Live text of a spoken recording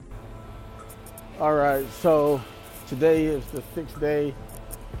All right, so today is the 6th day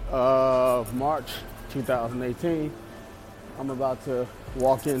of March 2018. I'm about to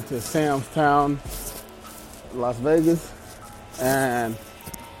walk into Sam's Town, Las Vegas, and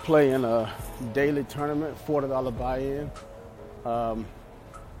play in a daily tournament, $40 buy-in. I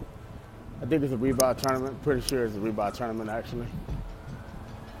think it's a rebuy tournament. Pretty sure it's a rebuy tournament, actually.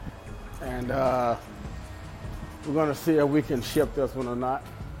 And we're gonna see if we can ship this one or not,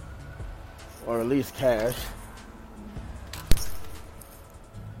 or at least cash.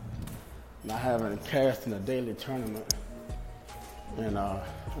 Not having cashed in a daily tournament in a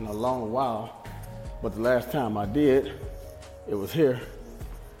long while, but the last time I did, it was here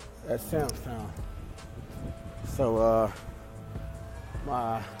at Sam's Town. So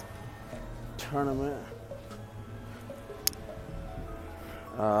my tournament,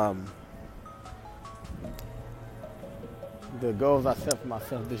 the goals I set for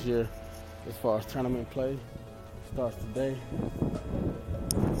myself this year as far as tournament play starts today.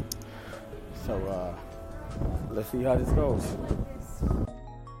 So let's see how this goes.